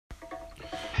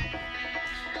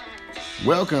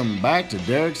Welcome back to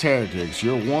Derek's Heretics,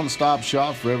 your one-stop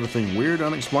shop for everything weird,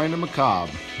 unexplained, and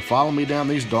macabre. Follow me down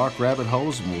these dark rabbit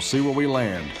holes and we'll see where we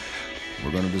land.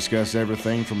 We're going to discuss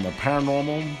everything from the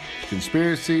paranormal,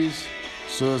 conspiracies,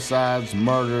 suicides,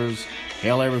 murders,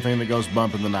 hell, everything that goes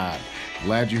bump in the night.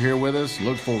 Glad you're here with us.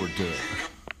 Look forward to it.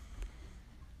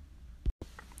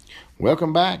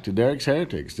 Welcome back to Derek's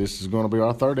Heretics. This is going to be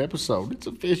our third episode. It's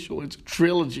official. It's a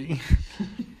trilogy.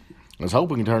 Let's hope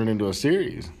we can turn it into a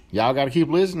series. Y'all got to keep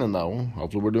listening, though.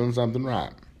 Hopefully we're doing something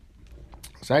right.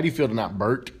 So how do you feel tonight,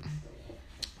 Bert?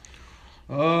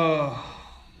 Awful.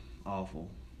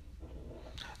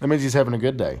 That means he's having a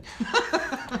good day.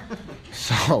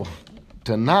 So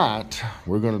tonight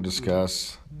we're going to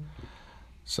discuss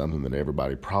something that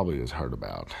everybody probably has heard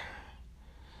about.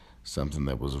 Something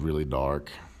that was really dark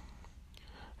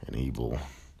and evil.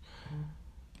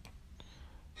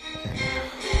 And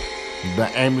the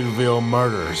Amityville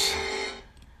murders.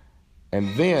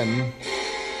 And then,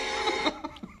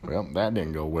 well, that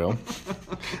didn't go well.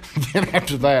 Then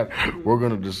after that, we're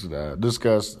going to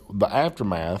discuss the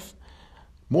aftermath.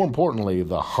 More importantly,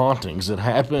 the hauntings that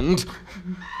happened.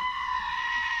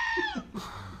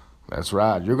 That's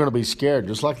right. You're going to be scared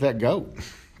just like that goat.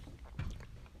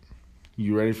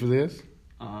 You ready for this?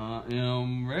 I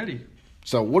am ready.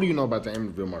 So, what do you know about the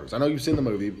Amityville murders? I know you've seen the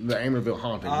movie, the Amityville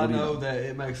Haunting. I know that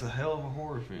it makes a hell of a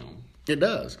horror film. It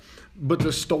does. But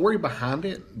the story behind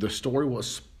it, the story what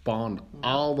spawned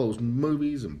all those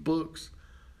movies and books,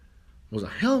 was a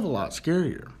hell of a lot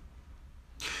scarier.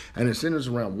 And it centers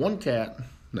around one cat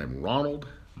named Ronald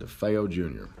DeFeo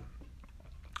Jr.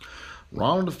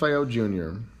 Ronald DeFeo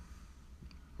Jr.,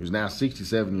 who's now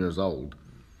 67 years old,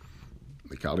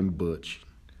 they called him Butch,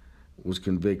 was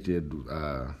convicted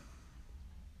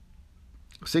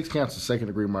 6 counts of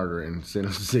second-degree murder and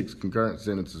sentenced to 6 concurrent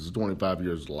sentences of 25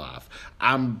 years to life.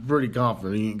 I'm pretty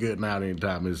confident he ain't getting out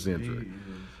anytime this century.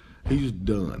 He's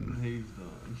done. He's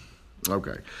done.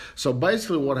 Okay. So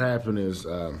basically what happened is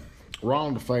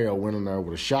Ron DeFeo went in there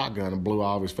with a shotgun and blew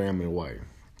all of his family away.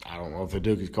 I don't know if they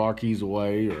took his car keys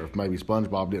away or if maybe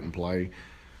SpongeBob didn't play.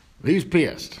 He was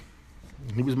pissed.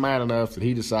 He was mad enough that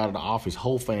he decided to off his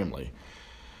whole family.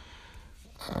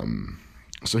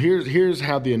 So here's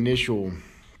how the initial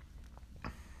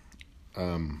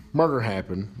murder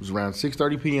happened. It was around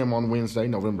 6:30 p.m. on Wednesday,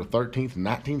 November 13th,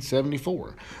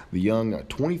 1974. The young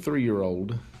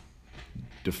 23-year-old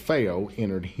DeFeo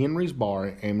entered Henry's Bar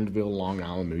in Amityville, Long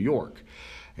Island, New York,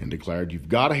 and declared, "You've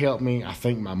got to help me. I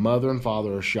think my mother and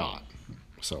father are shot."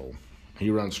 So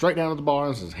he runs straight down to the bar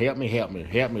and says, "Help me, help me,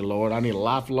 help me, Lord. I need a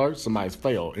life alert. Somebody's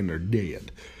fell and they're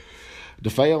dead."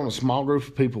 DeFeo and a small group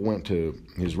of people went to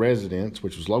his residence,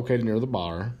 which was located near the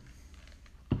bar.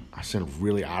 I sound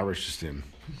really Irish just then.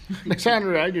 They sounded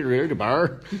right near the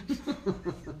bar.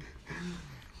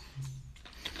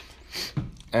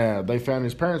 They found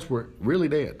his parents were really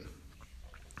dead.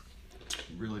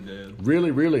 Really dead.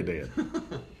 Really, really dead.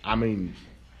 I mean,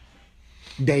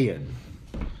 dead.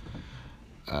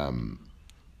 One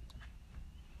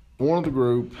of the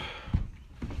group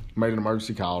made an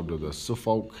emergency call to the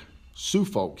Suffolk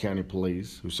County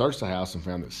Police, who searched the house and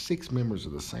found that 6 members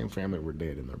of the same family were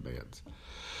dead in their beds.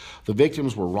 The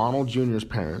victims were Ronald Jr.'s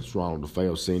parents, Ronald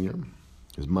DeFeo Sr.,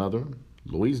 his mother,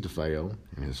 Louise DeFeo,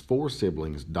 and his 4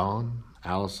 siblings, Don,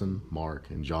 Allison, Mark,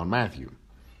 and John Matthew.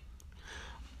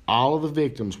 All of the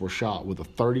victims were shot with a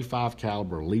 .35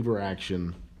 caliber lever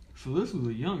action. So this was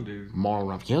a young dude. Marlin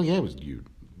rifle. Hell yeah, it was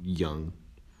young.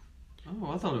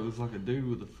 Oh, I thought it was like a dude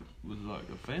with like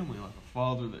a family, like a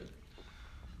father that.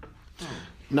 Oh.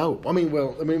 No,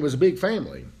 it was a big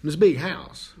family. It was a big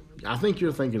house. I think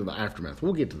you're thinking of the aftermath.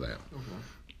 We'll get to that. Okay.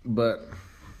 But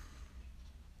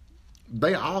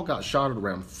they all got shot at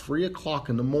around 3 o'clock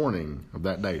in the morning of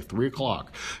that day, 3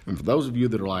 o'clock. And for those of you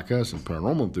that are like us and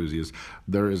paranormal enthusiasts,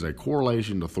 there is a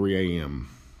correlation to 3 a.m.,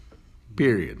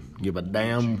 period. Give a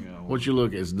damn what you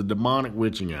look at. It's the demonic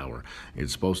witching hour.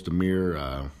 It's supposed to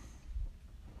mirror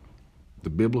the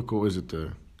biblical, is it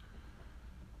the...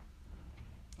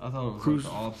 I thought it was like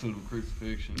the opposite of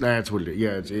crucifixion. That's what it is.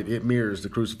 Yeah, it mirrors the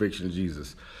crucifixion of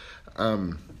Jesus.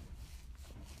 Sorry,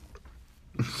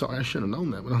 I should have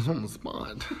known that, but I was on the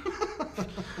spot.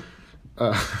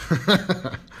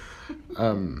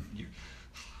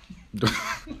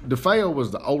 DeFeo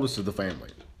was the oldest of the family.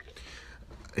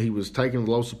 He was taken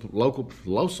to local.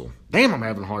 Damn, I'm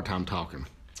having a hard time talking.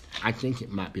 I think it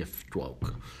might be a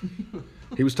stroke.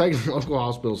 He was taken to the local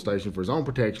hospital station for his own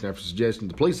protection after suggesting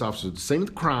to police officers at the scene of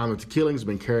the crime that the killings had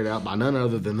been carried out by none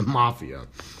other than the mafia.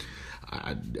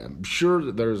 I'm sure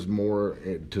that there's more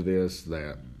to this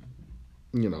that,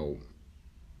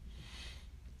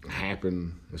 happened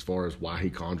happened as far as why he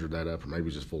conjured that up, or maybe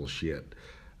he's just full of shit.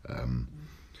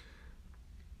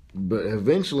 But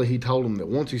eventually he told him that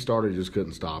once he started, he just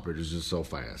couldn't stop. It was just so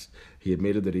fast. He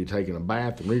admitted that he'd taken a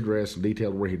bath and redressed and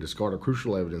detailed where he discarded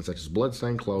crucial evidence such as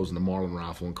bloodstained clothes and the Marlin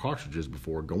rifle and cartridges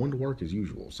before going to work as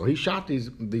usual. So he shot these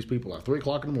people at 3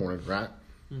 o'clock in the morning, right?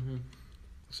 Mm-hmm.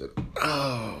 Said,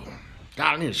 oh,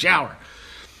 God, I need a shower.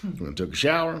 Went and took a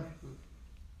shower,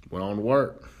 went on to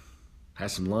work, had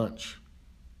some lunch.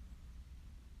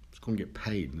 Was going to get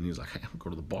paid. And he was like, hey, I'm going to go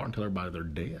to the bar and tell everybody they're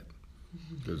dead.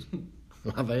 Because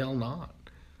why the hell not?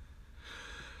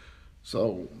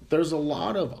 So there's a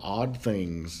lot of odd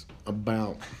things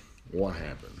about what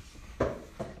happened.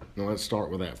 Now let's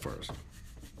start with that first.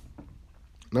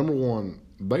 Number one,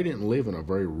 they didn't live in a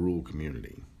very rural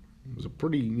community. It was a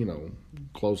pretty,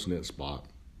 close-knit spot.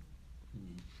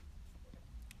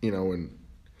 And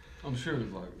I'm sure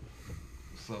it's like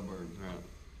suburbs, right?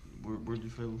 Where'd you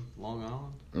say? Long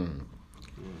Island?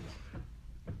 Mm-hmm.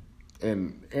 Yeah.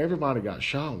 And everybody got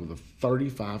shot with a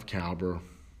 35 caliber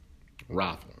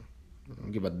rifle. I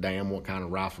don't give a damn what kind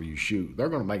of rifle you shoot. They're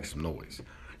going to make some noise.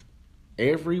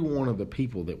 Every one of the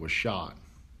people that was shot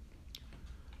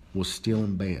was still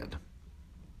in bed.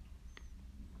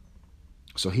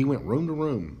 So he went room to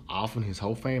room, off and his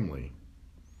whole family.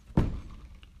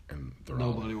 And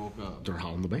nobody woke up. They're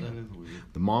all in the bed. That is weird.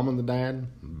 The mom and the dad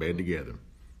in bed together.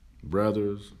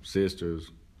 Brothers,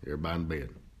 sisters, everybody in bed.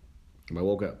 Everybody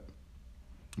woke up.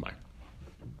 Bye.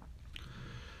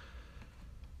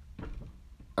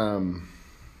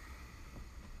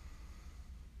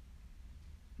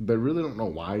 They really don't know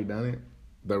why he done it.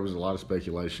 There was a lot of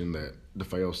speculation that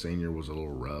DeFeo Sr. was a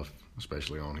little rough,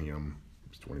 especially on him.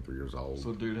 He's 23 years old.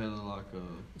 So dude had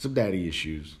some daddy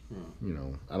issues. Yeah.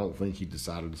 I don't think he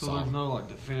decided to So there's no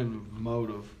definitive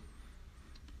motive.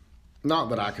 Not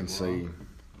that I can see.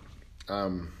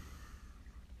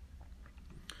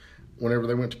 Whenever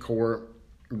they went to court,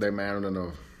 they mounted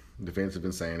a defense of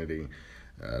insanity.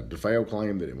 DeFeo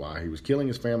claimed that he was killing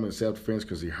his family in self-defense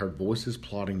because he heard voices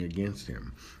plotting against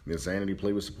him. The insanity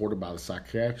plea was supported by the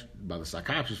psychiatrist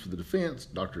for the defense,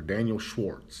 Dr. Daniel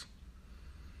Schwartz.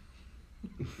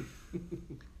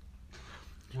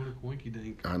 What a quinky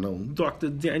dink. I know. Dr.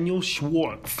 Daniel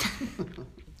Schwartz.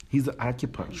 He's an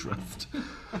acupuncturist.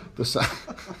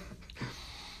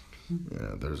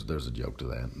 Yeah, there's a joke to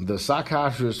that. The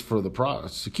psychiatrist for the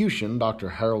prosecution, Dr.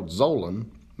 Harold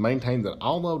Zolan, maintained that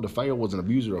although DeFeo was an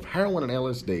abuser of heroin and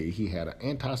LSD, he had an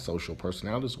antisocial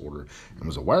personality disorder and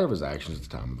was aware of his actions at the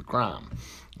time of the crime.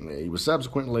 He was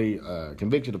subsequently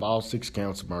convicted of all 6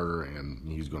 counts of murder, and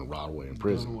he was going to rot away in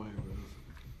prison.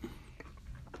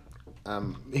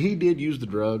 He did use the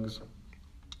drugs.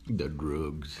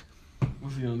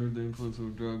 Was he under the influence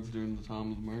of drugs during the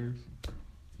time of the murders?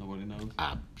 Nobody knows.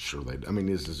 I'm sure they. I mean,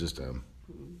 this is just a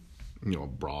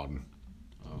broad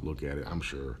look at it. I'm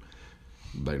sure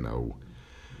they know.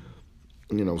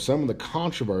 Some of the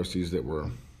controversies that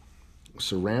were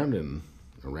surrounding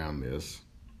around this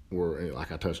were,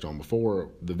 like I touched on before,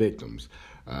 the victims.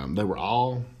 They were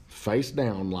all face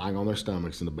down, lying on their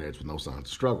stomachs in the beds with no signs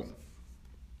of struggle.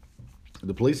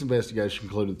 The police investigation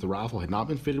concluded that the rifle had not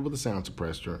been fitted with a sound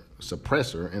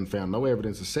suppressor and found no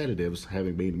evidence of sedatives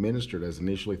having been administered as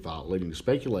initially thought, leading to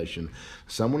speculation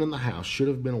someone in the house should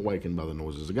have been awakened by the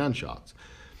noises of gunshots.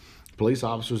 Police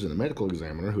officers and a medical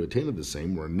examiner who attended the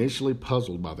scene were initially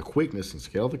puzzled by the quickness and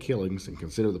scale of the killings and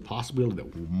considered the possibility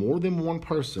that more than one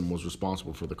person was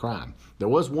responsible for the crime. There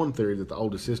was one theory that the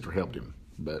oldest sister helped him,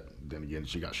 but then again,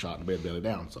 she got shot in the bed belly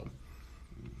down, so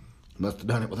must have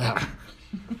done it without her.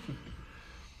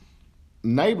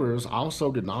 Neighbors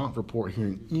also did not report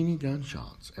hearing any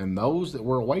gunshots, and those that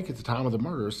were awake at the time of the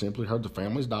murder simply heard the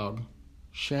family's dog,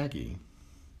 Shaggy,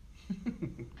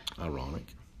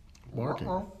 ironic, barking.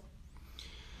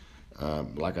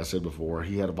 Like I said before,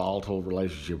 he had a volatile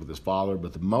relationship with his father,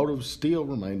 but the motives still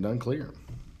remained unclear.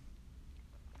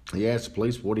 He asked the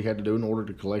police what he had to do in order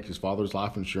to collect his father's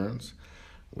life insurance,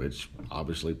 which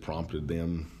obviously prompted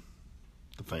them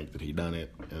to think that he done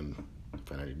it, and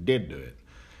found out he did do it.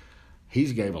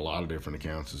 He's gave a lot of different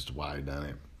accounts as to why he done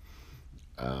it.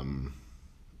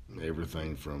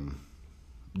 Everything from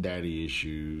daddy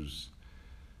issues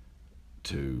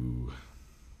to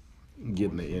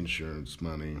getting the insurance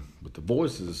money. But the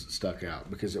voices stuck out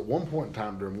because at one point in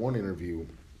time during one interview,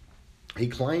 he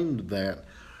claimed that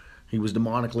he was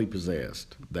demonically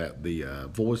possessed, that the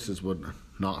voices would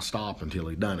not stop until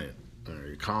he done it.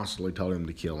 He constantly told him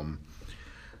to kill him.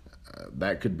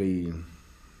 That could be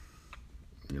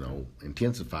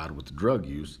intensified with the drug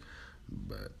use,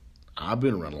 but I've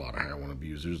been around a lot of heroin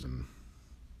abusers, and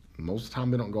most of the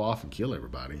time they don't go off and kill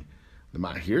everybody. They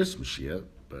might hear some shit,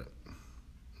 but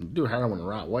you do heroin the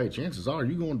right way, chances are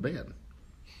you're going to bed.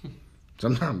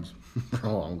 Sometimes for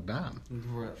a long time.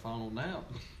 For that final nap.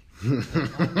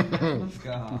 The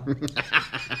sky.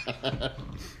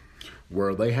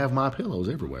 Where they have my pillows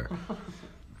everywhere.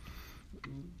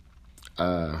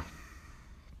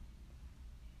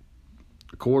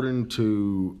 According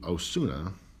to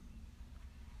Osuna,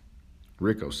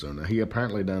 Rick Osuna, he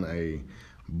apparently done a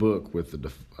book with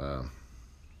the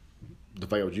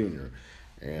DeFeo Jr.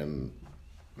 And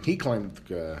he claimed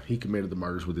he committed the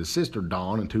murders with his sister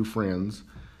Dawn and 2 friends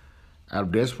out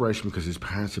of desperation because his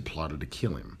parents had plotted to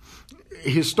kill him.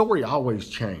 His story always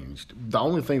changed. The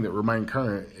only thing that remained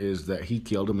current is that he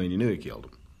killed him and he knew he killed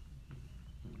him.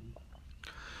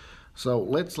 So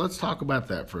let's talk about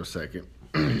that for a second.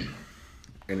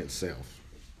 In itself,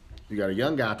 you got a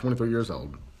young guy, 23 years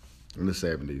old, in the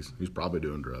 70s, who's probably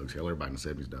doing drugs. Hell, everybody in the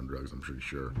 70s done drugs, I'm pretty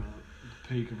sure.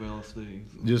 Peak of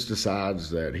LSD. Just decides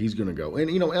that he's going to go. And,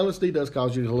 LSD does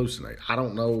cause you to hallucinate. I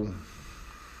don't know.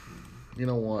 You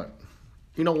know what?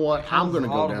 I'm going to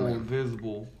go down there.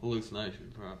 Visible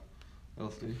hallucinations, right?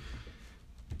 LSD.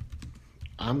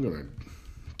 I'm going to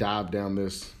dive down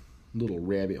this little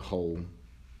rabbit hole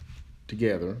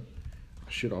together.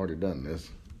 I should have already done this.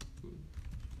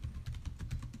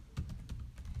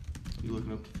 You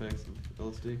looking up the effects of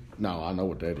LSD? No, I know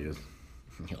what that is.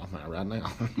 I'm out right now.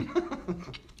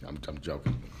 I'm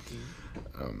joking.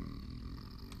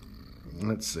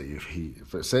 Let's see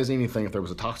if it says anything. If there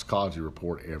was a toxicology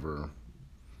report ever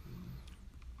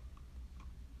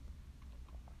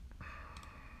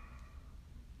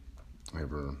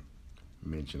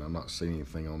mentioned, I'm not seeing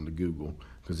anything on the Google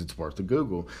because it's worth the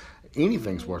Google.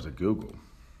 Anything's worth a Google.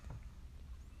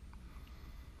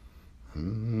 I'm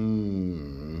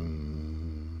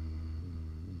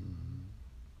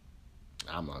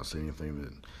not seeing anything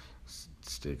that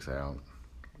sticks out.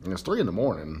 And it's 3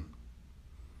 a.m.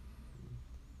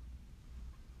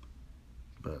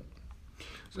 But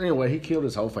so anyway, he killed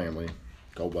his whole family,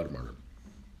 cold-blooded murder.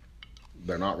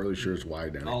 They're not really sure as why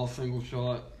he done it. All single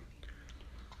shot.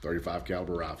 35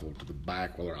 caliber rifle to the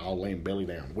back while they're all laying belly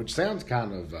down, which sounds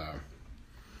kind of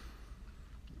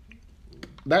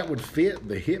that would fit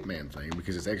the hitman thing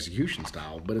because it's execution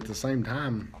style, but at the same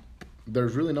time,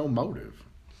 there's really no motive.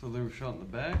 So they were shot in the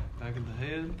back of the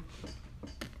head?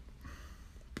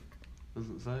 Does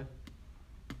it say?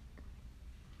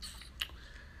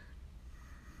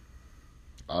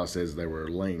 All it says they were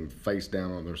laying face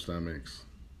down on their stomachs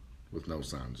with no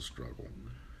signs of struggle.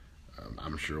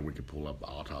 I'm sure we could pull up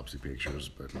autopsy pictures,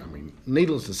 but I mean,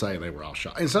 needless to say, they were all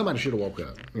shot. And somebody should have woke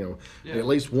up. Yeah. At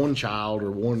least one child or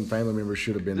one family member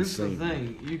should have been seen. This is the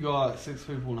thing. You got 6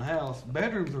 people in a house.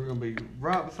 Bedrooms are going to be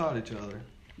right beside each other.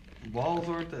 Walls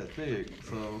aren't that thick,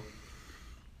 so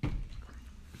I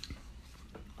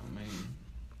mean.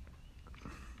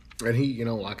 And he,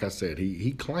 like I said,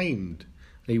 he claimed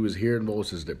he was hearing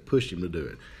voices that pushed him to do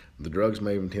it. The drugs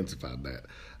may have intensified that.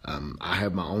 I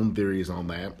have my own theories on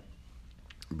that,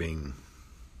 being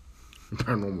a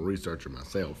paranormal researcher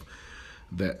myself,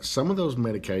 that some of those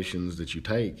medications that you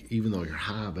take, even though you're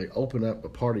high, they open up a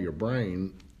part of your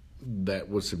brain that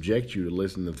would subject you to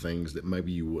listen to things that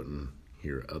maybe you wouldn't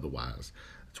hear otherwise.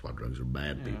 That's why drugs are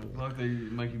bad, people. Like they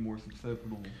make you more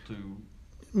susceptible to...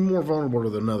 More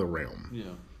vulnerable to another realm.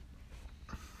 Yeah.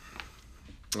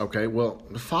 Okay, well,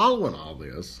 following all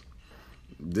this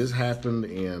happened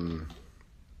in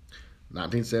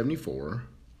 1974.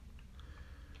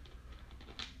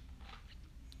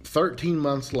 13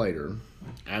 months later,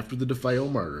 after the DeFeo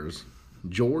murders,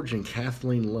 George and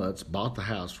Kathleen Lutz bought the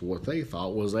house for what they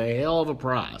thought was a hell of a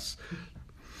price.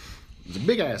 It's a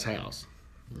big-ass house.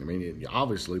 I mean,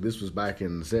 obviously, this was back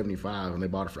in 75, and they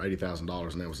bought it for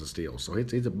 $80,000, and that was a steal. So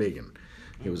it's a big one.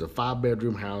 It was a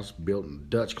 5-bedroom house built in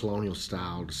Dutch colonial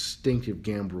style, distinctive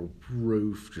gambrel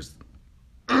roof, just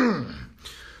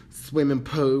swimming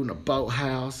pool and a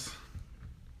boathouse.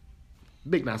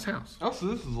 Big, nice house. Oh, so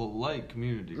this is a lake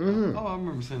community. Right? Mm-hmm. Oh, I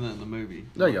remember seeing that in the movie.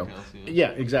 There you go.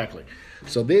 Yeah, exactly.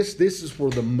 So this is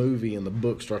where the movie and the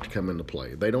book start to come into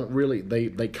play. They don't really,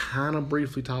 they kind of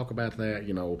briefly talk about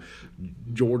that.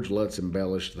 George Lutz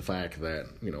embellished the fact that,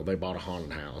 they bought a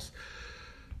haunted house.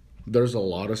 There's a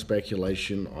lot of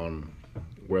speculation on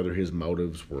whether his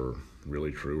motives were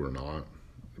really true or not,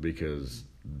 because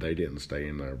they didn't stay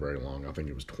in there very long. I think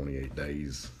it was 28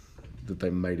 days that they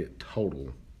made it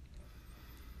total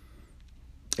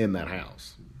in that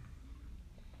house.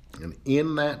 And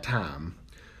in that time,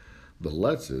 the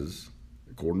Lutzes,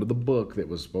 according to the book that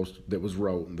was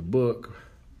wrote, the book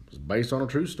was based on a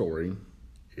true story.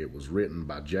 It was written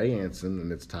by Jay Anson,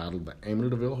 and it's titled The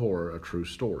Amityville Horror: A True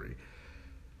Story.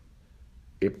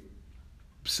 It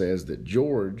says that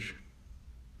George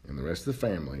and the rest of the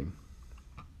family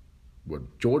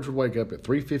George would wake up at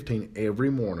 3:15 every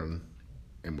morning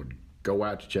and would go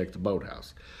out to check the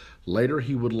boathouse. Later,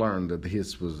 he would learn that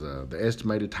this was the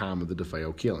estimated time of the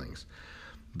DeFeo killings.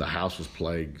 The house was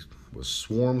plagued with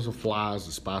swarms of flies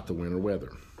despite the winter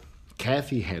weather.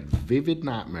 Kathy had vivid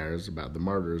nightmares about the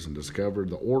murders and discovered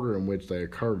the order in which they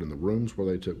occurred in the rooms where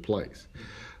they took place.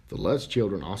 The Lutz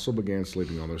children also began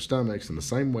sleeping on their stomachs in the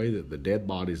same way that the dead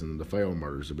bodies in the DeFeo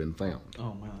murders had been found.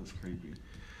 Oh, man, that's creepy.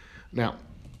 Now,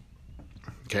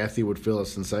 Kathy would feel a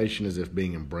sensation as if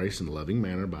being embraced in a loving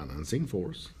manner by an unseen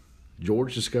force.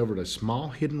 George discovered a small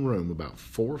hidden room about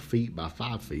 4 feet by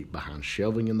 5 feet behind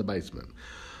shelving in the basement.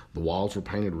 The walls were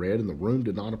painted red, and the room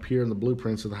did not appear in the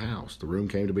blueprints of the house. The room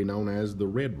came to be known as the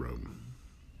Red Room.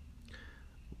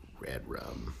 Red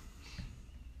Room.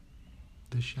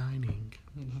 The Shining.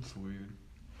 That's weird.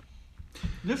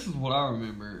 This is what I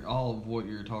remember, all of what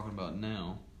you're talking about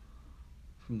now,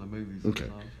 from the movies and Okay.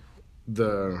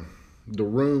 stuff. The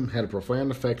room had a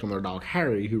profound effect on their dog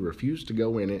Harry, who refused to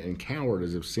go in it and cowered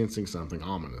as if sensing something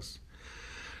ominous.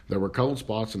 There were cold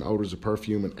spots and odors of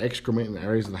perfume and excrement in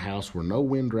areas of the house where no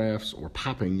wind drafts or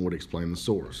piping would explain the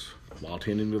source. While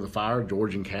tending to the fire,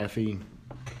 George and Kathy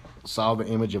saw the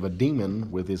image of a demon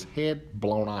with his head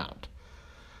blown out.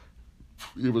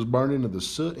 It was burned into the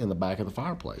soot in the back of the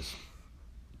fireplace.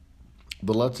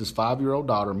 The Lutz's 5-year-old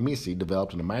daughter, Missy,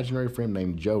 developed an imaginary friend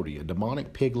named Jody. A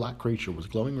demonic pig-like creature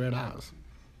with glowing red eyes.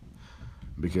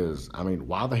 Because, I mean,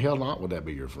 why the hell not would that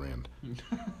be your friend?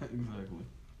 Exactly.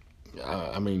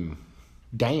 I mean,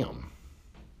 damn.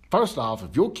 First off,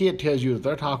 if your kid tells you that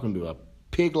they're talking to a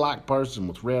pig-like person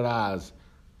with red eyes,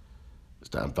 it's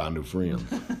time to find new friends.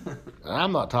 And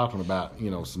I'm not talking about,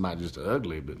 somebody just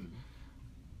ugly, but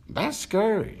that's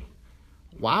scary.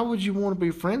 Why would you want to be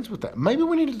friends with that? Maybe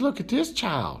we need to look at this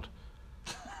child.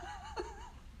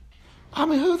 I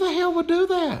mean, who the hell would do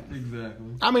that? Exactly.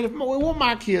 I mean, if we want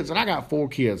my kids, and I got 4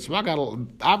 kids, so I've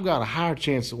got a higher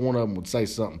chance that one of them would say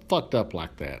something fucked up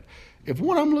like that. If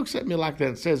one of them looks at me like that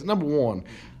and says, number one,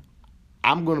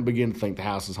 I'm going to begin to think the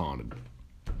house is haunted.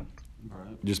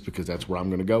 Right. Just because that's where I'm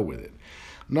going to go with it.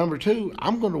 Number two,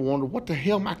 I'm going to wonder what the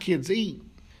hell my kids eat.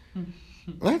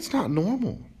 That's not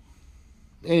normal.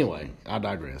 Anyway, I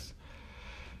digress.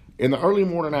 In the early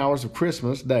morning hours of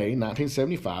Christmas Day,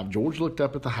 1975, George looked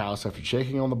up at the house after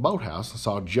checking on the boathouse and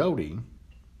saw Jody,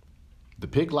 the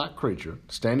pig-like creature,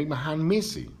 standing behind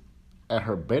Missy at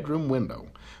her bedroom window.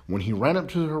 When he ran up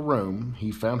to her room,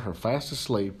 he found her fast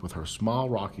asleep with her small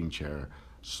rocking chair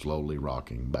slowly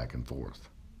rocking back and forth.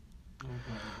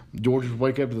 Okay. George would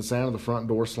wake up to the sound of the front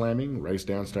door slamming, race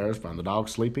downstairs, find the dog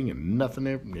sleeping, and nothing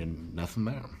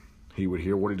there. He would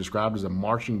hear what he described as a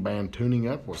marching band tuning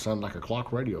up what sounded like a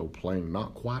clock radio playing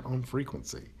not quite on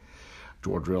frequency.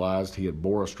 George realized he had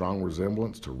bore a strong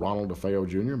resemblance to Ronald DeFeo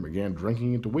Jr. and began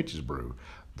drinking into Witch's Brew,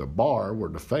 the bar where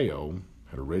DeFeo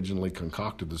had originally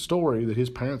concocted the story that his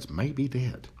parents may be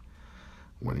dead.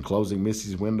 When closing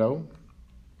Missy's window,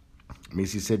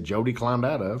 Missy said Jody climbed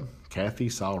out of, Kathy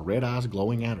saw red eyes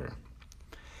glowing at her.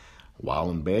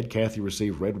 While in bed, Kathy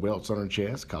received red welts on her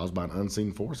chest caused by an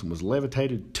unseen force and was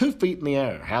levitated 2 feet in the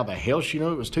air. How the hell she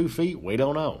knew it was 2 feet, we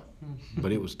don't know.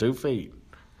 But it was 2 feet.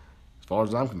 As far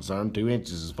as I'm concerned, 2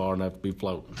 inches is far enough to be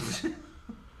floating.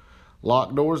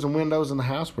 Locked doors and windows in the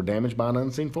house were damaged by an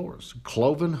unseen force.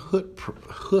 Cloven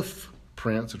hoof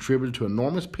prints attributed to an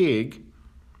enormous pig,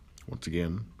 once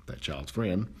again, that child's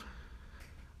friend,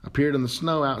 appeared in the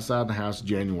snow outside the house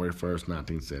January 1st,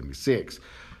 1976.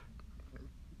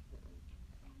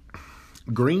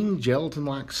 Green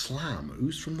gelatin-like slime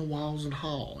oozed from the walls and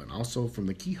hall, and also from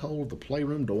the keyhole of the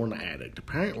playroom door in the attic.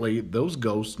 Apparently, those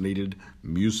ghosts needed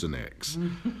Mucinex.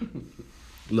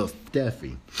 Little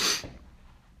Steffi.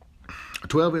 A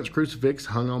 12-inch crucifix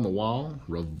hung on the wall,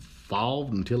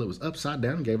 revolved until it was upside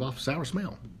down and gave off a sour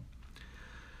smell.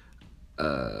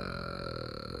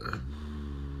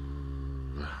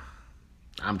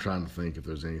 I'm trying to think if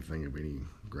there's anything of any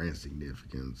grand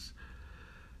significance.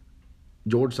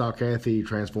 George saw Kathy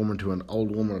transform into an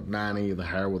old woman of 90, the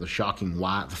hair with a shocking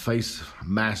white, the face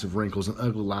massive wrinkles and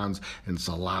ugly lines, and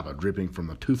saliva dripping from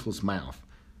a toothless mouth.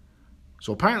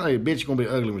 So apparently a bitch gonna be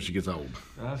ugly when she gets old.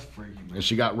 That's freaky, man. And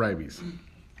she got rabies.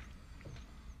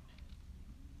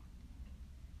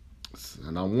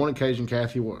 And on one occasion,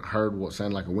 Kathy heard what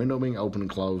sounded like a window being opened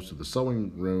and closed to the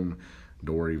sewing room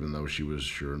door, even though she was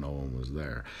sure no one was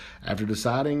there. After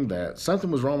deciding that something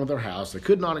was wrong with their house they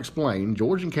could not explain,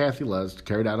 George and Kathy Lutz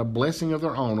carried out a blessing of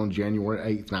their own on January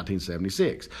 8th,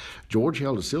 1976. George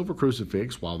held a silver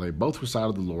crucifix while they both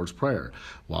recited the Lord's Prayer.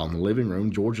 While in the living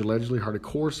room, George allegedly heard a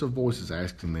chorus of voices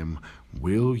asking them,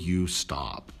 "Will you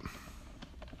stop?"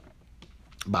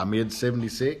 By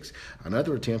mid-76,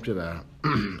 another attempt at a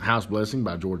house blessing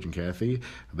by George and Kathy.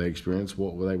 They experienced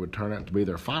what they would turn out to be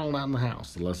their final night in the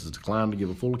house. The Lutzes declined to give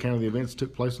a full account of the events that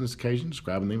took place on this occasion,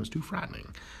 describing them as too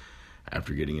frightening.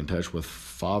 After getting in touch with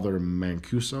Father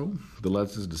Mancuso, the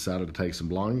Lutzes decided to take some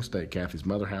belongings, stay at Kathy's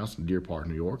mother house in Deer Park,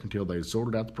 New York, until they had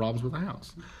sorted out the problems with the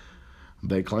house.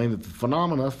 They claimed that the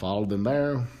phenomena followed them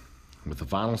there, with the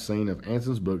final scene of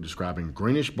Anson's book describing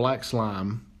greenish-black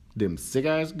slime, them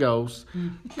sick-ass ghosts,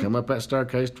 come up that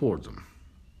staircase towards them.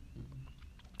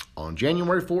 On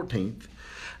January 14th,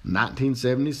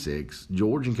 1976,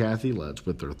 George and Kathy Lutz,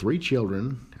 with their 3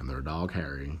 children and their dog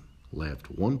Harry, left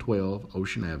 112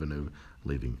 Ocean Avenue,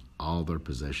 leaving all their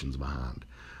possessions behind.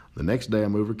 The next day, a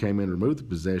mover came in and removed the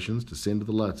possessions to send to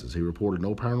the Lutzes. He reported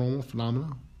no paranormal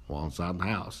phenomena while inside the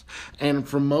house. And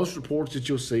from most reports that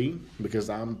you'll see, because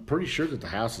I'm pretty sure that the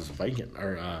house is vacant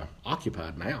or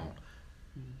occupied now,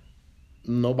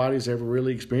 nobody's ever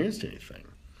really experienced anything.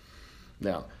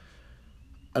 Now,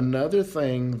 another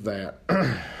thing that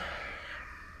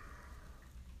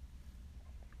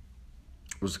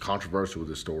was controversial with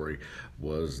this story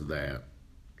was that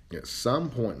at some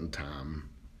point in time,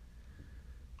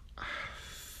 I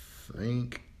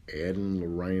think Ed and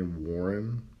Lorraine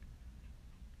Warren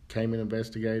came and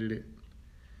investigated it.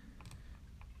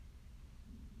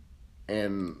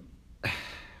 And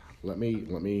let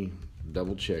me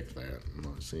double check that. I'm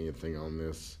not seeing anything on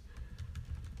this.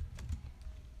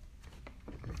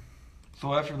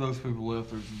 So after those people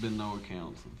left, there's been no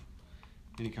accounts of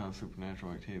any kind of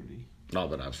supernatural activity. Not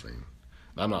that I've seen.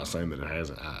 I'm not saying that it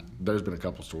hasn't. There's been a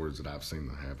couple stories that I've seen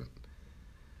that haven't.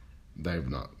 They've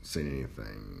not seen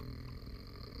anything.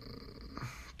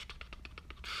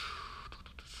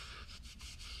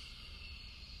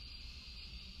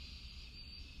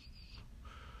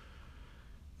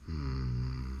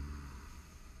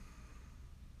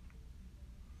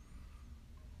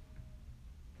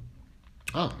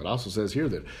 It also says here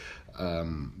that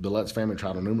the Lutz family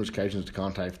tried on numerous occasions to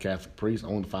contact the Catholic priest,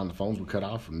 only to find the phones were cut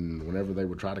off, and whenever they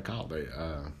would try to call,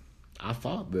 I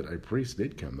thought that a priest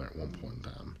did come there at one point in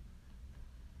time.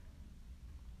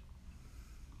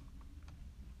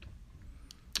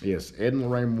 Yes, Ed and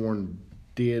Lorraine Warren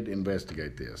did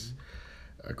investigate this.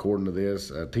 According to this,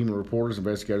 a team of reporters,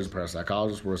 investigators, and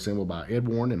parapsychologists were assembled by Ed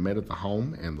Warren and met at the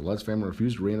home, and the Lutz family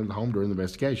refused to re-enter the home during the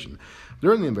investigation.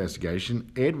 During the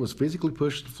investigation, Ed was physically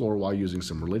pushed to the floor while using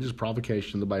some religious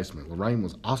provocation in the basement. Lorraine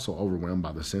was also overwhelmed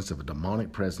by the sense of a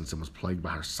demonic presence and was plagued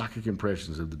by her psychic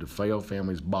impressions of the DeFeo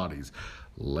family's bodies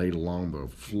laid along the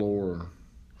floor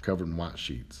covered in white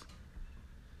sheets.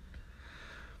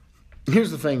 Here's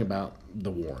the thing about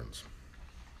the Warrens.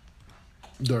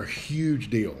 They're a huge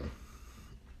deal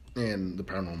in the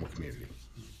paranormal community.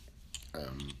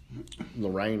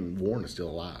 Lorraine Warren is still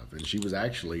alive, and she was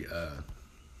actually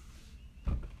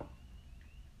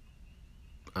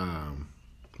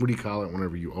what do you call it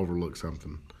whenever you overlook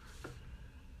something?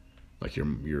 Like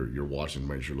you're watching to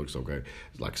make sure it looks okay.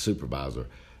 It's like supervisor.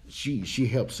 She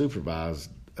helped supervise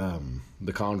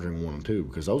The Conjuring 1 and 2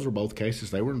 because those were both cases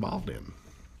they were involved in.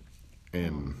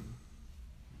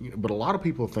 But a lot of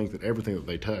people think that everything that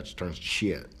they touch turns to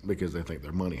shit because they think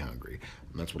they're money hungry.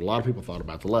 And that's what a lot of people thought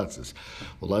about the Lutzes.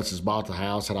 The Lutzes bought the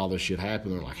house, had all this shit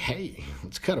happen. They're like, hey,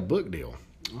 let's cut a book deal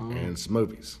and some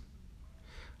movies.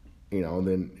 And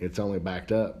then it's only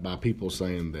backed up by people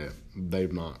saying that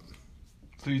they've not.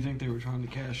 So you think they were trying to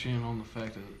cash in on the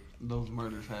fact that those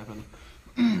murders happened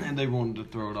and they wanted to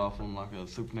throw it off on like a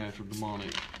supernatural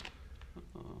demonic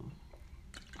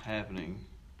happening?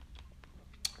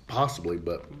 Possibly,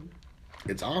 but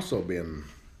it's also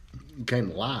came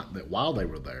to light that while they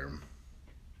were there,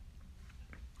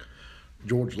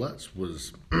 George Lutz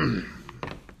was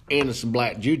into some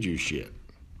black juju shit.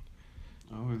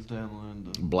 Oh, he's dabbling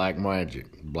into black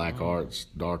magic, black arts,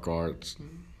 dark arts,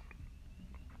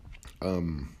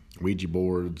 Ouija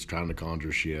boards, trying to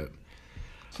conjure shit.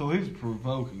 So he's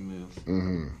provoking this.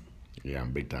 Mm-hmm. Yeah,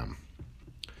 big time.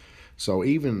 So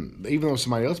even though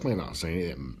somebody else may not say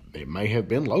it, it may have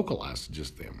been localized to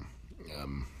just them.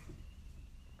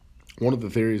 One of the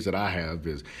theories that I have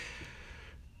is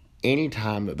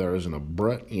anytime that there is an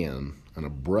abrupt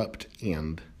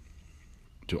end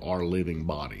to our living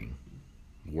body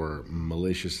where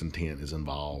malicious intent is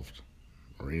involved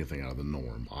or anything out of the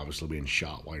norm, obviously being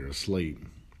shot while you're asleep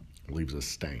leaves a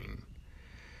stain.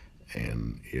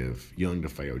 And if young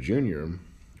DeFeo Jr.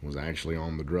 was actually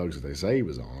on the drugs that they say he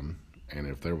was on, and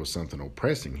if there was something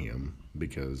oppressing him,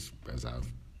 because as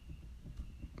I've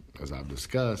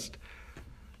discussed,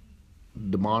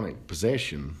 demonic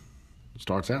possession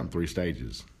starts out in 3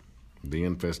 stages. The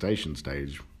infestation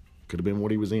stage could have been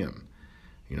what he was in.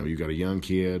 You know, you got a young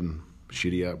kid,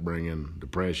 shitty upbringing,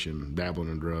 depression, dabbling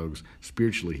in drugs.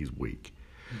 Spiritually, he's weak.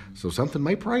 Mm-hmm. So something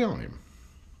may prey on him.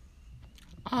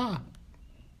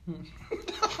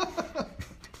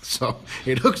 So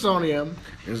it hooks on him,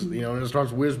 and it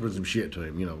starts whispering some shit to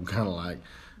him, kind of like,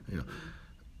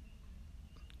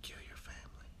 kill your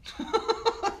family.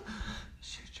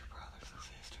 Shoot your brothers and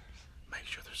sisters. Make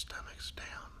sure their stomach's down.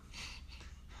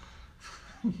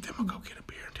 Then we'll go get a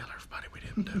beer and tell everybody we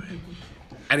didn't do it.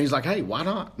 And he's like, hey, why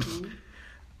not?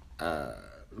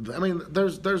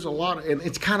 There's a lot, and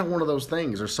it's kind of one of those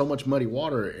things. There's so much muddy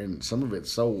water, and some of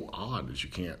it's so odd that you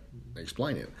can't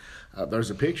explain it. There's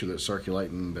a picture that's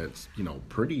circulating that's,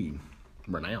 pretty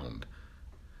renowned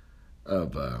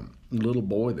of a little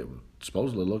boy that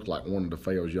supposedly looked like one of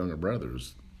DeFeo's younger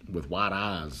brothers with white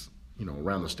eyes,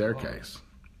 around the staircase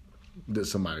that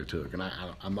somebody took. And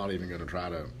I'm not even going to try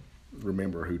to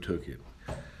remember who took it.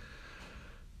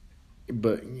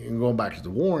 But going back to the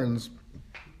Warrens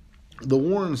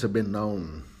have been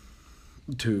known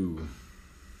to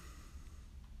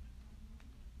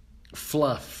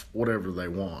fluff whatever they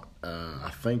want.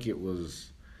 I think it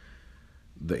was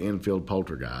the Enfield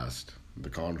Poltergeist, The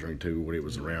Conjuring 2, when it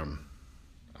was around.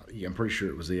 I'm pretty sure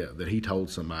it was it, that he told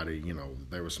somebody,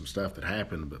 there was some stuff that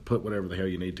happened, but put whatever the hell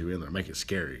you need to in there, make it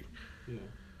scary. Yeah.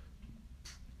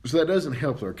 So that doesn't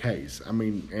help their case.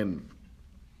 And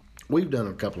we've done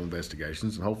a couple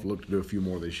investigations and hopefully look to do a few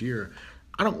more this year.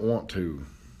 I don't want to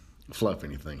fluff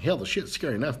anything. Hell, the shit's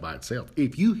scary enough by itself.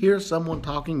 If you hear someone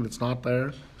talking that's not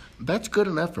there, that's good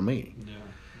enough for me. Yeah.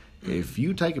 If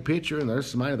you take a picture and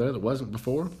there's somebody there that wasn't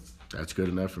before, that's good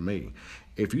enough for me.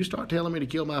 If you start telling me to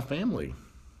kill my family,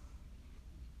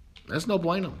 that's no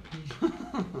bueno.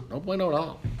 No bueno at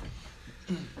all.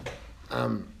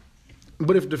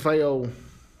 But if DeFeo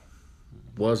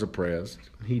was oppressed,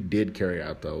 he did carry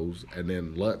out those, and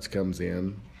then Lutz comes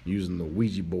in using the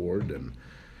Ouija board and,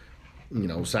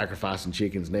 sacrificing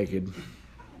chickens naked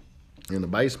in the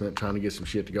basement trying to get some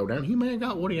shit to go down, he may have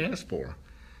got what he asked for.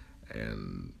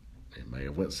 And it may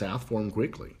have went south for him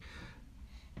quickly.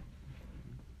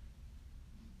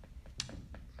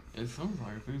 It sounds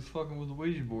like if he was fucking with the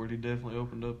Ouija board, he definitely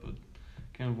opened up a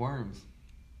can of worms.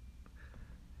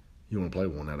 You want to play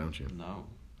one now, don't you? No.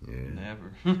 Yeah.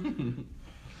 Never.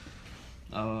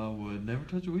 I would never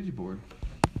touch a Ouija board.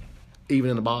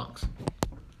 Even in a box?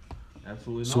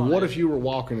 Absolutely not. So what if you were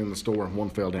walking in the store and one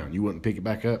fell down? You wouldn't pick it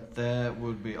back up? That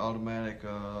would be automatic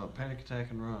panic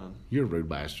attack and run. You're a rude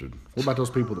bastard. What about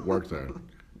those people that work there?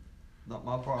 Not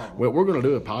my problem. Well, we're going to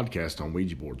do a podcast on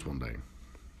Ouija boards one day.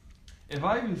 If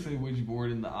I even see a Ouija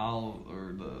board in the aisle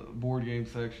or the board game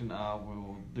section, I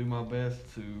will do my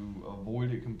best to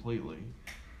avoid it completely.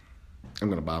 I'm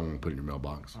going to buy one and put it in your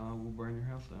mailbox. I will burn your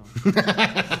house down.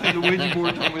 The Ouija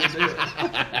board told me to do it.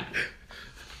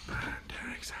 Burn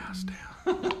Derek's house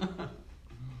down.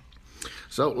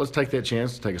 So let's take that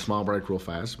chance to take a small break real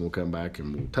fast. We'll come back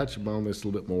and we'll touch upon this a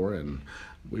little bit more, and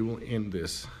we will end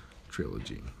this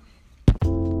trilogy.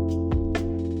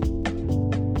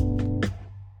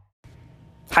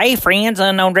 Hey friends,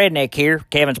 Unknown Redneck here,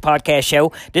 Kevin's podcast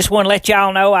show. Just want to let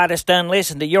y'all know I just done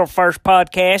listened to your first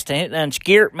podcast, and it done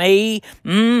scared me.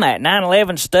 That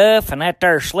 9/11 stuff and that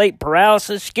there sleep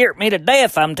paralysis scared me to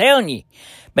death, I'm telling you.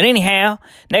 But anyhow,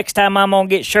 next time I'm going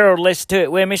to get Cheryl to listen to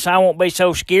it with me so I won't be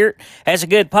so scared. That's a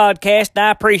good podcast, and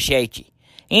I appreciate you.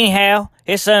 Anyhow,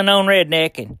 it's Unknown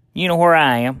Redneck, and you know where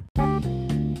I am.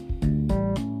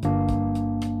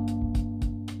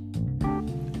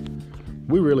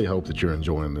 We really hope that you're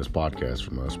enjoying this podcast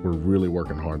from us. We're really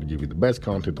working hard to give you the best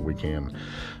content that we can.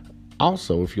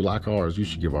 Also, if you like ours, you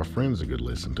should give our friends a good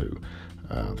listen to.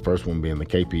 The first one being the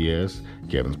KPS,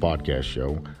 Kevin's podcast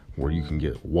show, where you can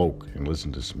get woke and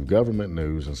listen to some government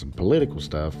news and some political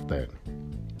stuff that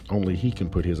only he can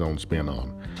put his own spin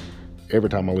on. Every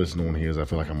time I listen to one of his, I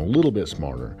feel like I'm a little bit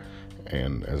smarter.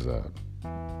 And as a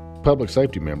public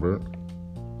safety member,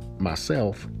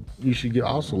 myself, you should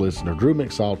also listen to Drew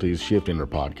McSalty's Shift Ender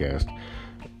podcast.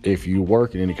 If you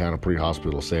work in any kind of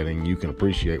pre-hospital setting, you can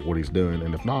appreciate what he's doing.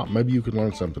 And if not, maybe you can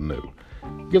learn something new.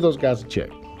 Give those guys a check.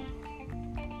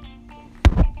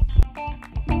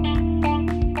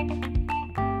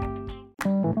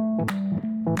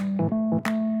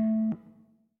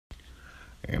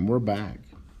 And we're back.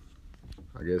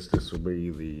 I guess this will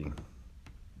be the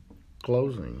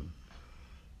closing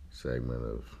segment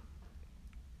of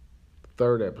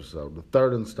third episode, the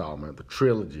third installment, the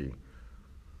trilogy,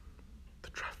 the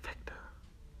trifecta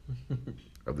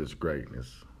of this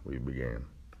greatness we began.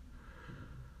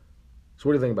 So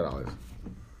what do you think about all this?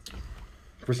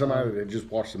 For somebody that just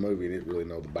watched the movie and didn't really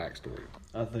know the backstory.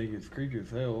 I think it's creepy as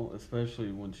hell,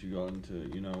 especially once you got into,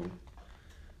 you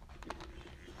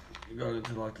got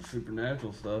into like the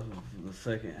supernatural stuff of the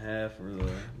second half or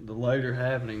the later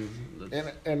happenings.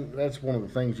 And that's one of the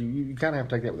things you kind of have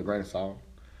to take that with a grain of salt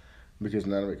because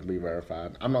none of it can be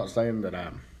verified. I'm not saying that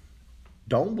I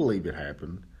don't believe it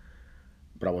happened,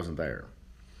 but I wasn't there.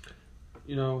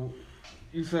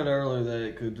 You said earlier that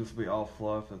it could just be all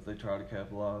fluff if they try to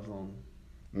capitalize on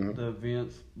the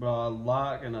events, but I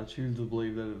like and I choose to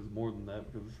believe that it was more than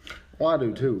that because. Well, I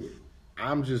do too.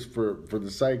 I'm just for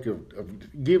the sake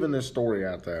of giving this story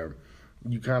out there,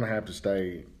 you kind of have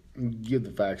to give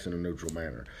the facts in a neutral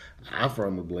manner. I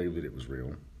firmly believe that it was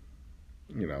real.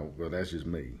 But that's just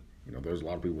me. There's a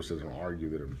lot of people sitting and argue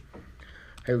that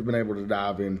have been able to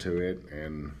dive into it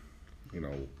and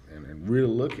and really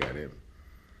look at it.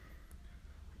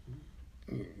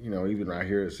 Even right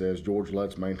here it says George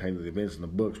Lutz maintained that the events in the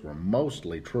books were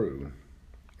mostly true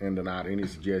and denied any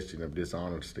suggestion of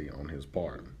dishonesty on his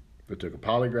part. They took a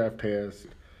polygraph test.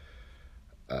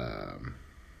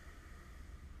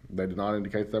 They did not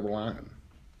indicate they were lying.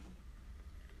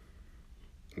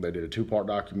 They did a 2-part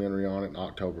documentary on it in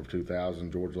October of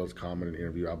 2000. George Lutz commented in an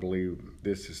interview, "I believe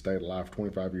this has stayed alive for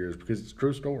 25 years because it's a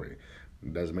true story.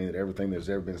 It doesn't mean that everything that's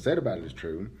ever been said about it is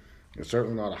true. It's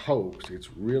certainly not a hoax.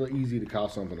 It's really easy to call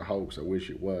something a hoax. I wish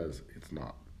it was. It's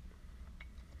not."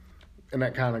 And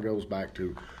that kind of goes back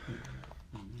to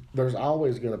there's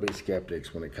always going to be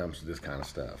skeptics when it comes to this kind of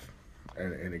stuff.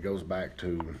 And it goes back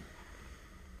to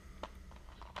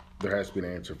there has to be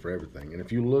an answer for everything. And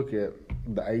if you look at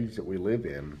the age that we live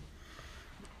in,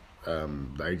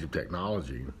 the age of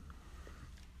technology,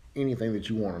 anything that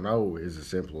you want to know is as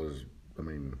simple as,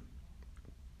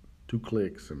 2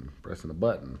 clicks and pressing a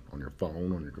button on your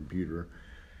phone, on your computer.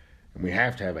 And we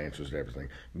have to have answers to everything.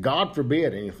 God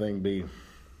forbid anything be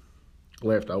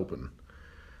left open.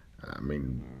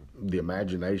 The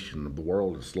imagination of the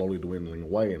world is slowly dwindling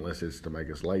away unless it's to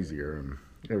make us lazier and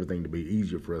everything to be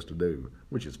easier for us to do,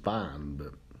 which is fine,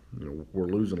 but we're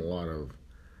losing a lot of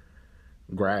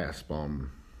grasp on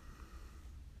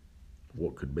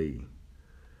what could be.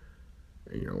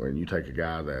 And you take a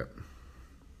guy that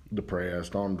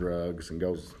depressed on drugs and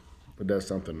does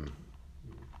something,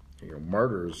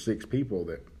 murders 6 people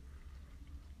that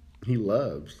he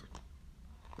loves.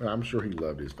 And I'm sure he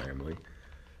loved his family.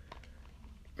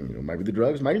 Maybe the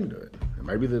drugs made him do it. And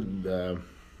maybe the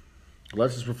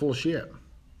lessons were full of shit.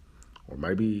 Or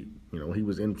maybe, he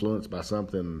was influenced by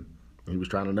something. He was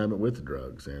trying to numb it with the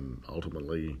drugs. And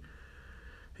ultimately,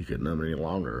 he couldn't numb it any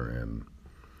longer. And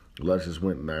Lutz just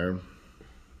went in there,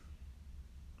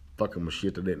 fucking with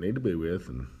shit they didn't need to be with,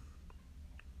 and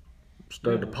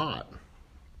stirred the pot.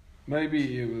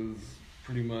 Maybe it was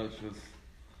pretty much just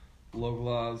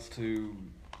localized to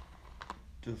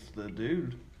just the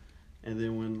dude. And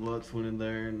then when Lutz went in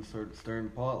there and started stirring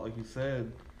the pot, like you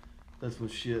said, that's when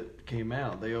shit came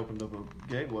out. They opened up a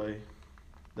gateway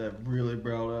that really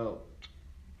brought out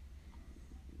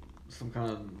some kind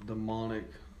of demonic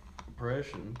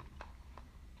oppression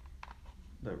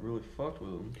that really fucked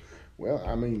with them. Well,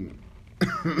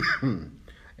 in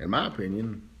my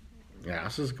opinion,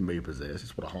 houses can be possessed.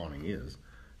 It's what a haunting is.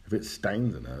 If it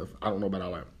stains enough, I don't know about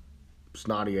all that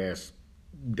snotty-ass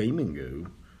demon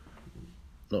goo.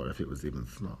 Or if it was even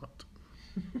snot.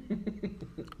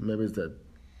 Maybe it's that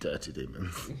dirty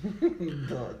demons.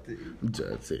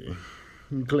 Dirty.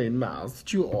 Clean mouths,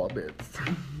 chew orbits.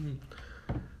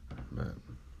 But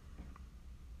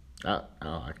I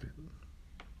liked it.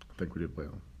 I think we did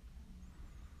well.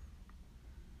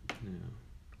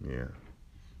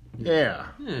 Yeah.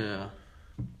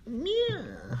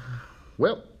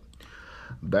 Well,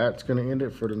 that's going to end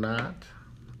it for tonight.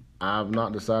 I've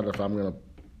not decided if I'm going to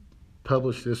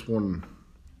publish this one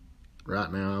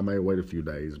right now. I may wait a few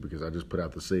days because I just put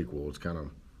out the sequel. It's kind of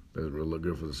doesn't really look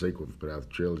good for the sequel to put out the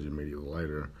trilogy immediately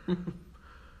later.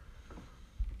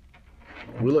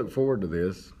 We look forward to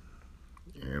this,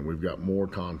 and we've got more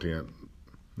content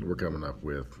that we're coming up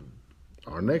with.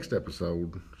 Our next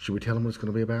episode, should we tell them what it's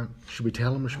going to be about? Should we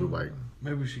tell them or should we wait?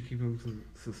 Maybe we should keep them some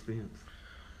suspense.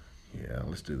 Yeah,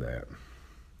 let's do that.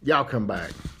 Y'all come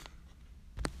back.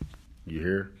 You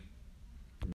hear?